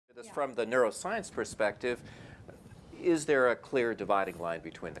From the neuroscience perspective, is there a clear dividing line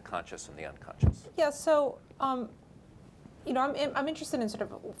between the conscious and the unconscious? Yeah, so you know, I'm interested in sort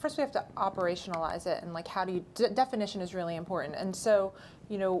of, first we have to operationalize it, and like how do you, definition is really important. And so,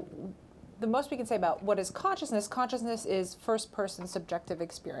 you know, the most we can say about what is consciousness, consciousness is first person subjective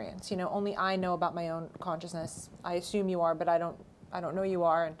experience. You know, only I know about my own consciousness. I assume you are, but I don't know you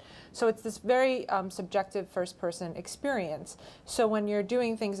are. And so it's this very subjective first person experience. So when you're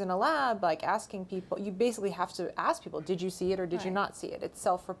doing things in a lab, like asking people, you basically have to ask people, did you see it or did you not see it? It's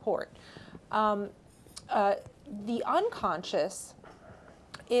self-report. The unconscious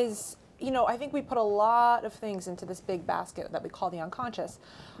is, you know, I think we put a lot of things into this big basket that we call the unconscious.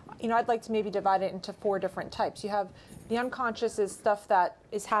 You know, I'd like to maybe divide it into 4 different types. You have the unconscious is stuff that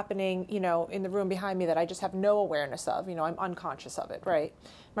is happening, you know, in the room behind me that I just have no awareness of. You know, I'm unconscious of it, right?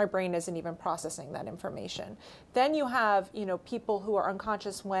 My brain isn't even processing that information. Then you have, you know, people who are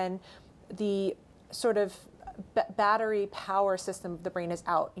unconscious when the sort of battery power system of the brain is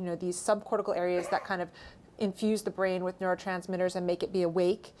out. You know, these subcortical areas that kind of infuse the brain with neurotransmitters and make it be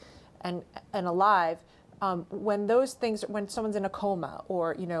awake and alive. When those things, when someone's in a coma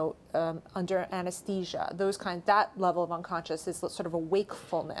or, you know, under anesthesia, those kinds, that level of unconscious is sort of a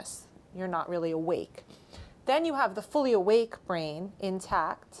wakefulness. You're not really awake. Then you have the fully awake brain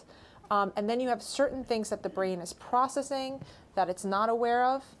intact, and then you have certain things that the brain is processing that it's not aware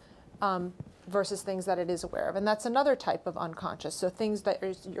of, versus things that it is aware of. And that's another type of unconscious. So things that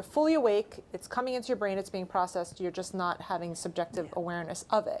you're fully awake, it's coming into your brain, it's being processed, you're just not having subjective awareness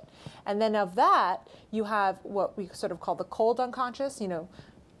of it. And then of that, you have what we sort of call the cold unconscious, you know,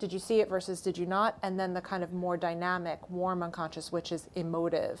 did you see it versus did you not? And then the kind of more dynamic, warm unconscious, which is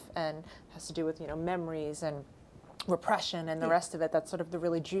emotive and has to do with, you know, memories and repression and the rest of it. That's sort of the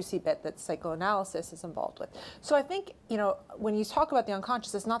really juicy bit that psychoanalysis is involved with. So I think, you know, when you talk about the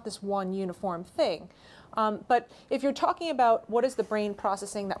unconscious, it's not this one uniform thing. But if you're talking about what is the brain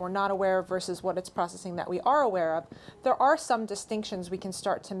processing that we're not aware of versus what it's processing that we are aware of, there are some distinctions we can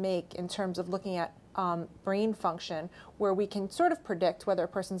start to make in terms of looking at brain function, where we can sort of predict whether a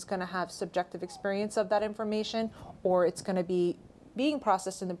person's going to have subjective experience of that information or it's going to be being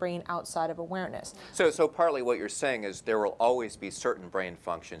processed in the brain outside of awareness. So partly what you're saying is there will always be certain brain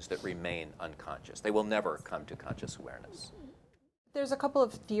functions that remain unconscious. They will never come to conscious awareness. There's a couple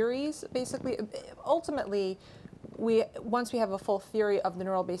of theories, basically. Ultimately, once we have a full theory of the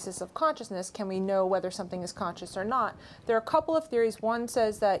neural basis of consciousness, can we know whether something is conscious or not? There are a couple of theories. One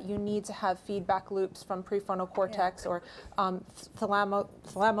says that you need to have feedback loops from prefrontal cortex or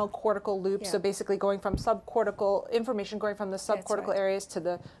thalamocortical loops, so basically going from subcortical, information going from the subcortical areas to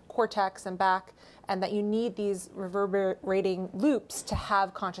the cortex and back, and that you need these reverberating loops to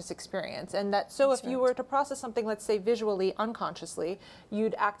have conscious experience. And that so if you were to process something, let's say visually, unconsciously,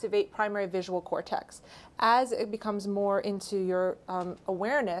 you'd activate primary visual cortex. As it becomes more into your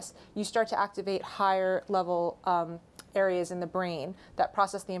awareness, you start to activate higher level areas in the brain that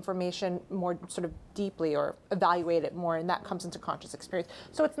process the information more sort of deeply or evaluate it more, and that comes into conscious experience.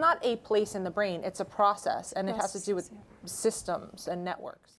 So it's not a place in the brain, it's a process, and it has to do with systems and networks.